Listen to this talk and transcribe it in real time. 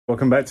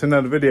Welcome back to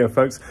another video,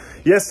 folks.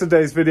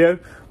 Yesterday's video,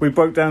 we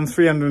broke down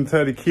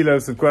 330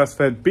 kilos of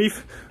grass-fed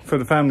beef for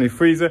the family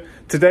freezer.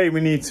 Today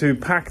we need to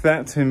pack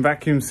that in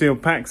vacuum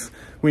sealed packs.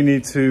 We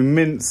need to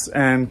mince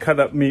and cut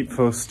up meat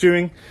for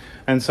stewing,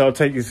 and so I'll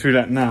take you through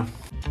that now.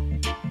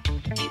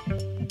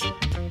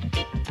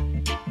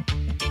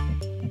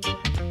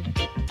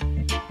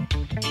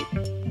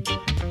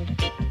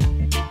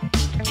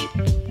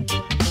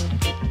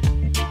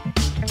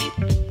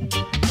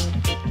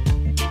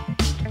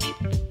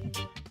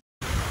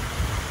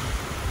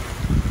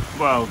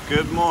 Well,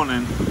 good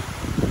morning.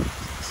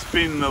 It's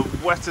been the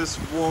wettest,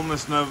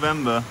 warmest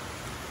November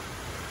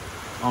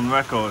on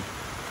record.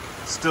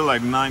 It's still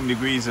like 9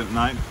 degrees at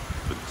night,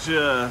 but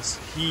just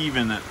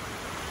heaving it.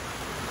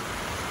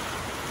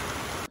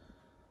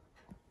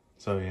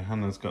 So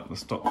Johanna's got the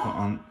stock pot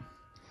on.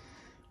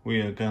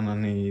 We are gonna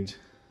need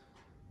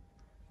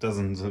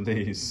dozens of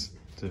these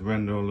to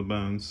render all the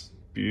bones.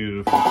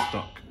 Beautiful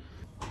stock.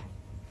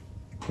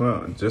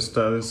 Well, it just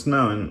started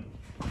snowing.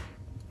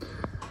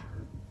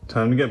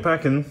 Time to get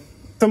packing.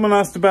 Someone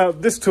asked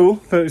about this tool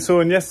that we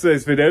saw in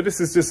yesterday's video. This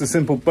is just a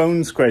simple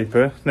bone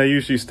scraper. They're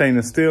usually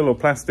stainless steel or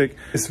plastic.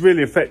 It's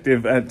really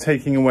effective at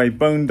taking away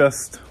bone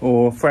dust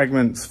or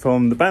fragments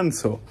from the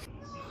bandsaw.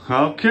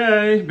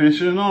 Okay,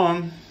 mission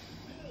on.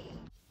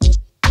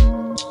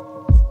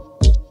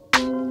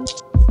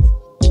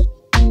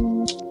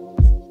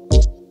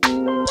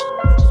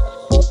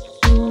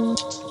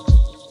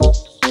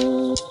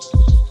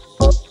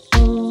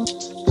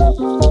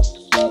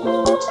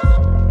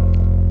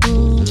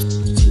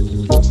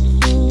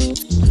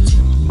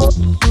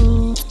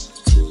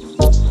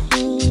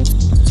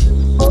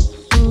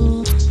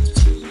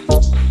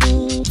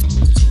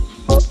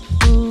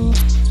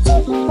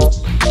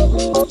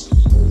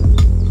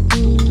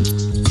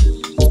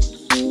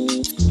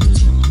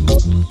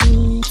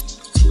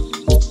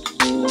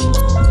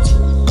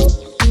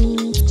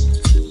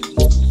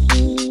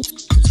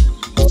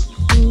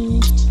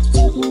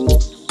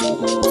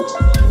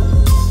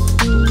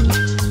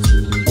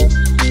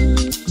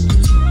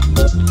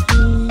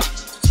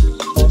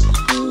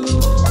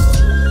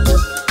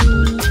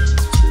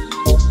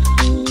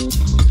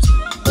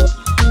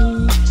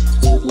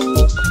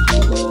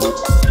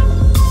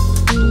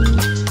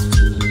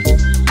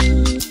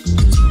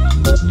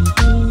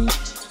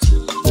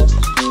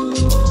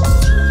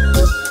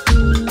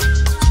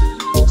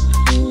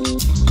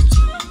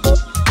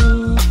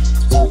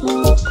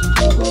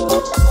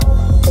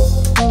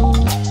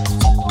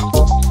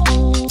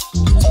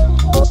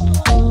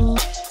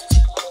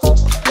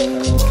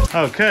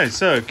 Okay,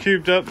 so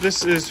cubed up,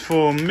 this is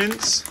for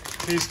mince,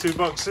 these two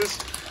boxes.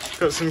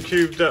 Got some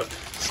cubed up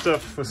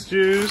stuff for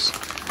stews.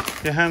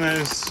 Johanna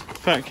is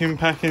vacuum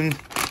packing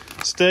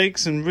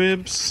steaks and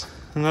ribs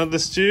and other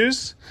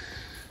stews.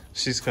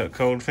 She's got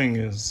cold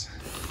fingers.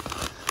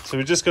 So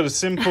we've just got a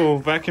simple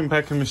vacuum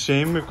packing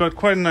machine. We've got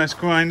quite a nice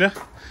grinder,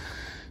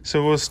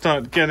 so we'll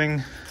start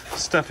getting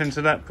stuff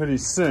into that pretty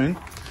soon.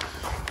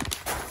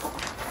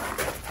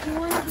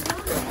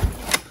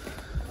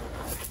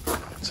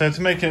 So to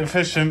make it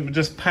efficient, we're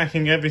just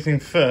packing everything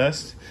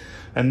first,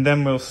 and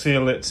then we'll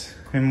seal it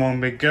in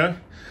one big go.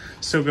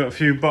 Still got a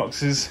few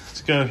boxes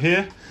to go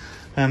here,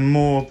 and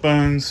more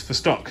bones for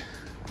stock.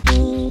 So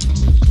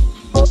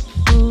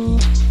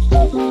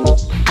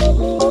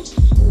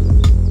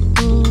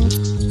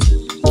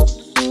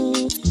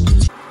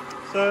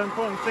the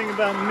important thing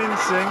about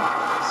mincing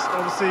is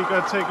obviously you've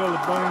got to take all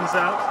the bones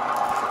out,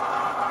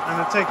 and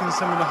they're taking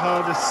some of the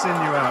hardest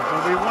sinew out,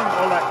 but we want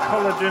all that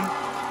collagen,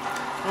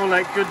 all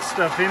that good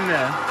stuff in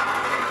there.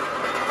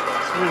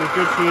 It's really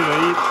good for you to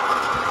eat.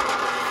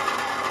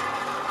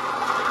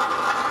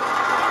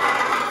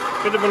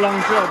 Bit of a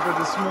long job with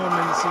a small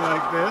mincer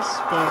like this,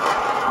 but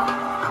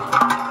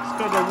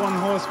it's got a 1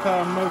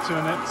 horsepower motor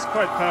in it. It's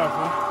quite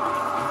powerful.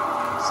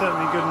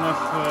 Certainly good enough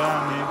for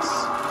our needs,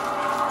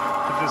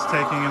 for just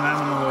taking an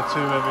animal or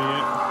two every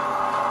year.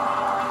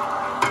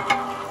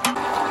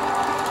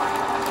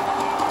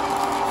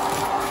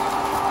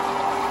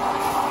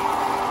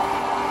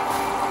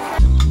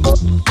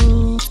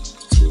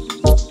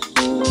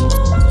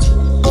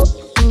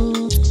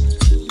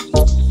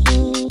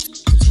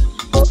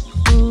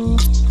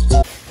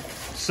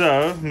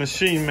 So,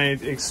 machine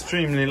made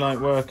extremely light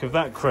work of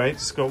that crate.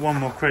 It's got one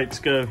more crate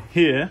to go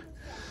here,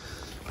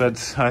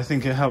 but I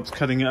think it helps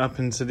cutting it up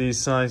into these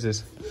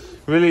sizes.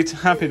 Really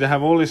happy to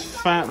have all this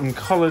fat and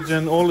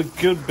collagen, all the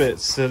good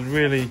bits that are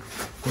really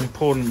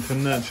important for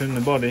nurturing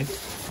the body.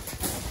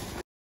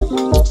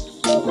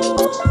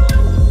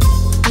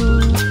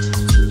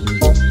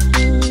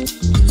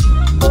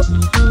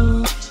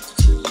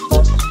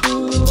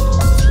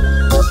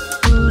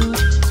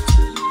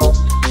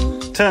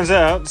 Turns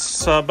out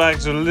our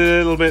bags are a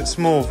little bit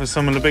small for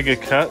some of the bigger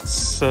cuts,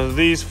 so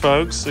these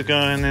folks are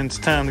going into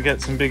town to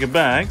get some bigger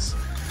bags.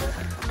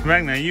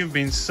 Ragnar, you've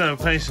been so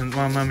patient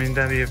while Mummy and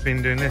Daddy have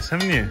been doing this,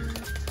 haven't you?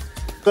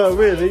 So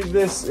really,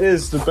 this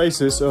is the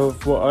basis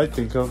of what I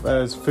think of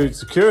as food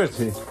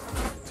security.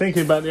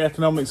 Thinking about the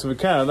economics of a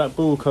cow, that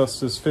bull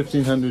costs us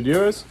 1,500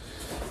 euros.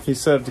 he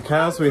served the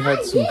cows. We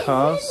had some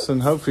calves,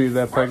 and hopefully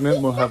they're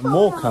pregnant. We'll have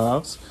more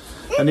calves,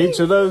 and each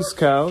of those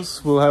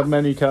cows will have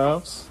many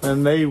calves,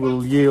 and they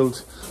will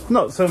yield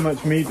not so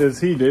much meat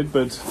as he did,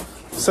 but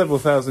several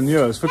thousand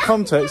euros. For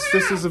context,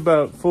 this is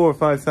about 4,000 or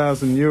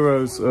 5,000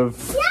 euros of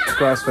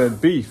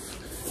grass-fed beef.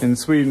 In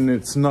Sweden,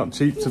 it's not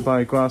cheap to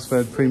buy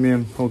grass-fed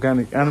premium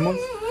organic animals.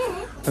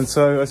 And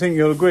so I think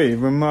you'll agree,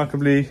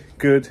 remarkably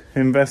good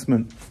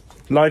investment.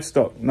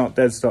 Livestock, not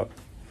dead stock.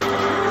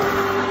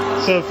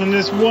 So from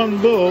this one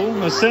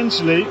bull,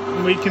 essentially,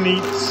 we can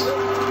eat,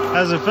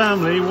 as a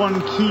family,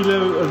 1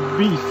 kilo of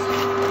beef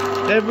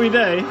every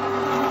day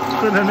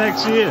for the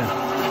next year.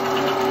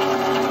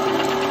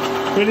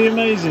 Pretty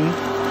amazing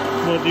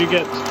what you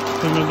get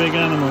from a big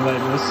animal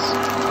like this.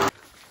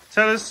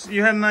 Tell us,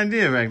 you had an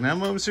idea, Ragnar.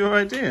 What was your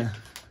idea?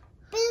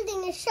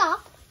 Building a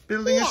shop.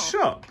 Building a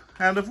shop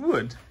out of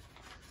wood.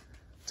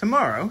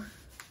 Tomorrow?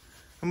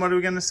 And what are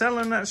we going to sell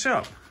in that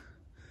shop?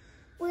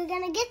 We're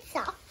going to get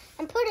stuff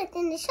and put it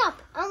in the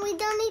shop. And we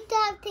don't need to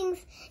have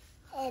things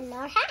in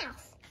our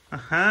house.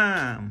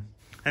 Aha.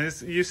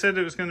 And you said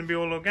it was going to be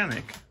all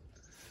organic.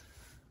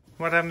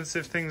 What happens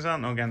if things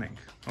aren't organic?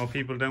 Or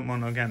people don't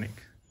want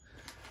organic?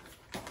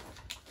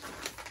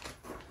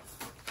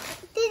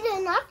 They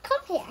do not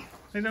come here.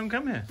 They don't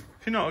come here.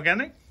 If you're not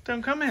organic,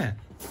 don't come here.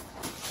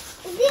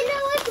 Do you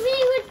know what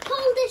we would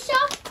call the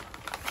shop?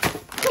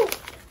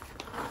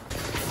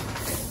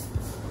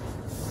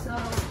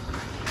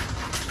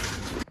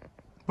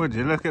 Would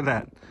you look at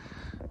that?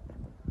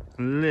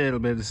 A little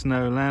bit of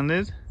snow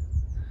landed.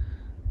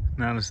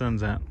 Now the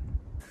sun's out.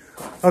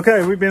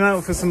 Okay, we've been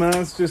out for some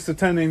hours just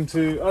attending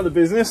to other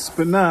business,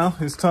 but now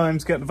it's time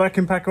to get the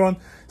vacuum packer on,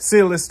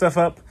 seal this stuff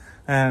up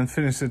and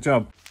finish the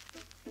job.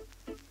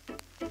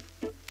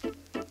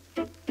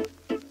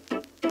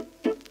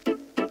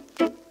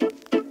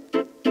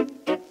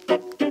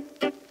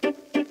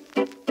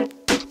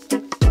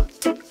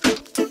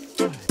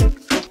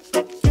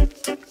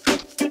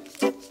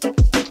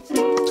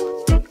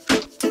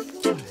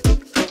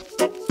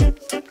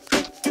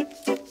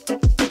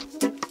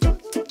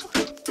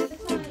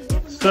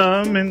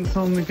 So, mince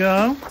on the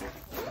go,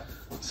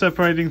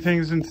 separating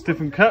things into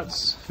different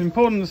cuts. The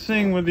important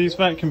thing with these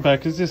vacuum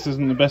packers, this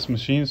isn't the best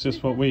machine, it's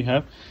just what we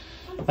have.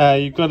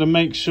 You've got to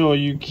make sure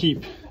you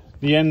keep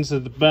the ends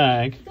of the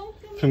bag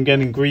from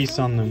getting grease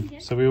on them.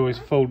 So we always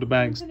fold the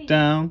bags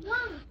down,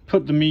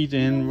 put the meat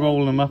in,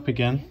 roll them up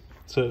again,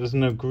 so there's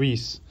no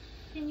grease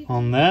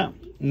on there.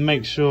 And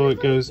make sure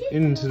it goes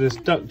into this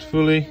duct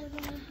fully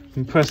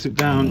and press it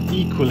down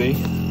equally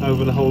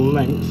over the whole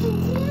length.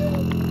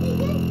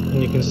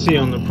 And you can see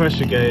on the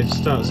pressure gauge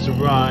starts to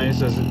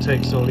rise as it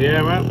takes all the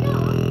air out.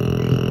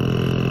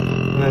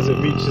 And as it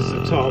reaches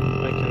the top,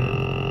 I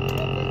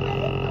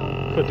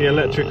can put the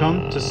electric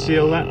on to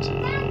seal that.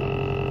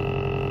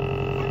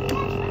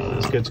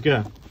 That's good to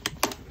go.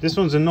 This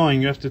one's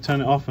annoying, you have to turn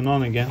it off and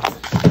on again.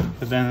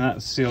 But then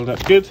that's sealed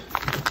up good.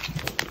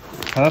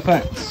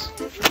 Perfect.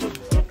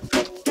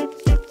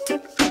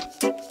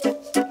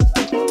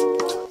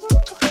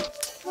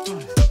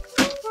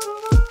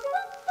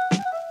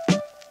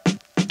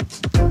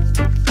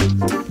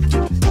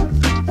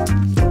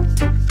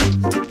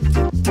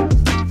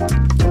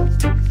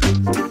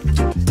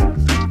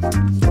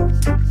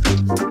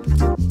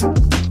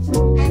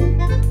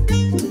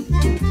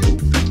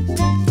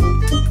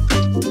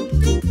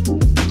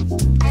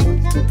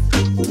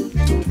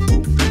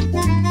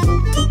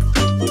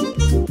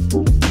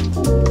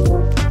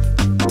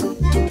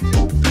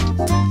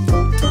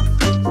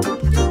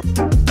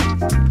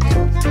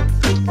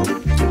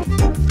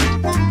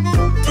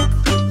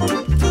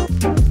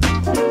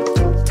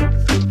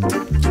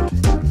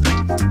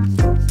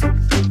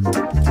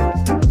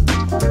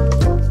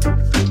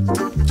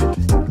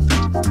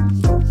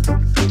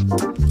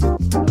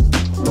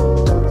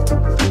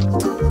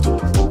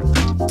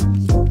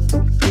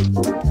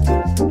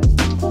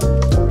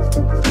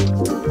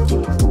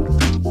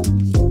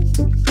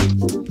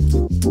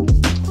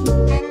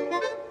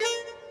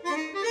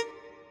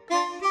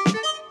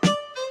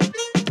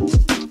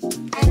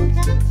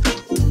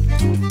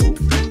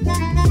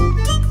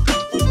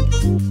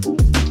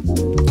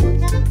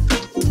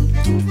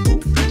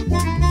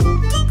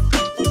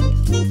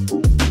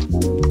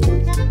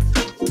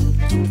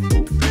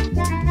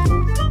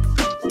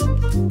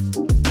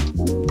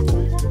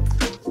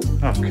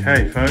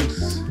 Okay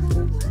folks,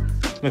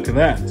 look at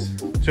that,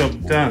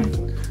 job done.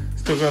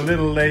 Still got a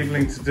little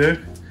labelling to do.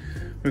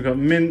 We've got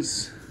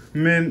mince,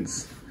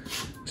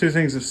 2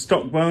 things of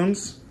stock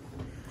bones.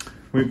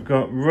 We've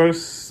got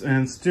roasts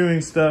and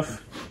stewing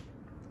stuff.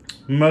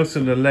 Most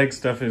of the leg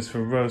stuff is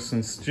for roasts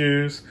and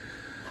stews.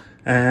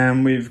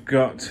 And we've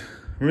got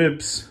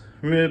ribs,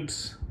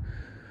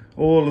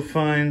 all the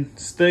fine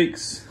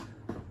steaks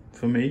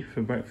for me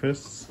for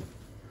breakfasts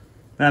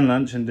and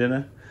lunch and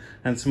dinner.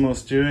 And some more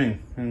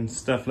stewing and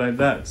stuff like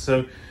that.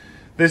 So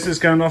this is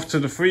going off to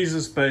the freezer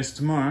space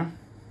tomorrow.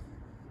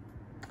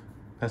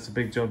 That's a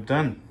big job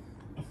done.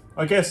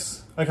 I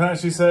guess I can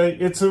actually say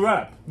it's a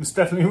wrap. It's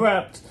definitely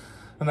wrapped.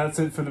 And that's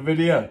it for the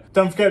video.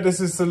 Don't forget, this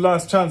is the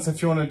last chance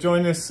if you want to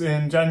join us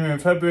in January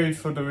and February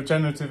for the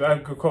Regenerative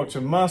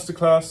Agriculture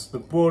Masterclass, the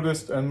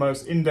broadest and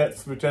most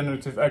in-depth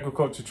regenerative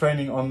agriculture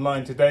training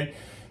online today.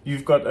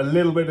 You've got a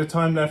little bit of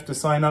time left to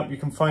sign up. You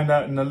can find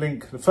out in the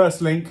link, the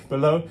first link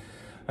below,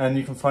 and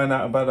you can find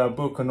out about our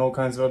book and all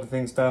kinds of other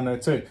things down there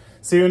too.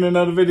 See you in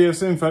another video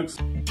soon, folks.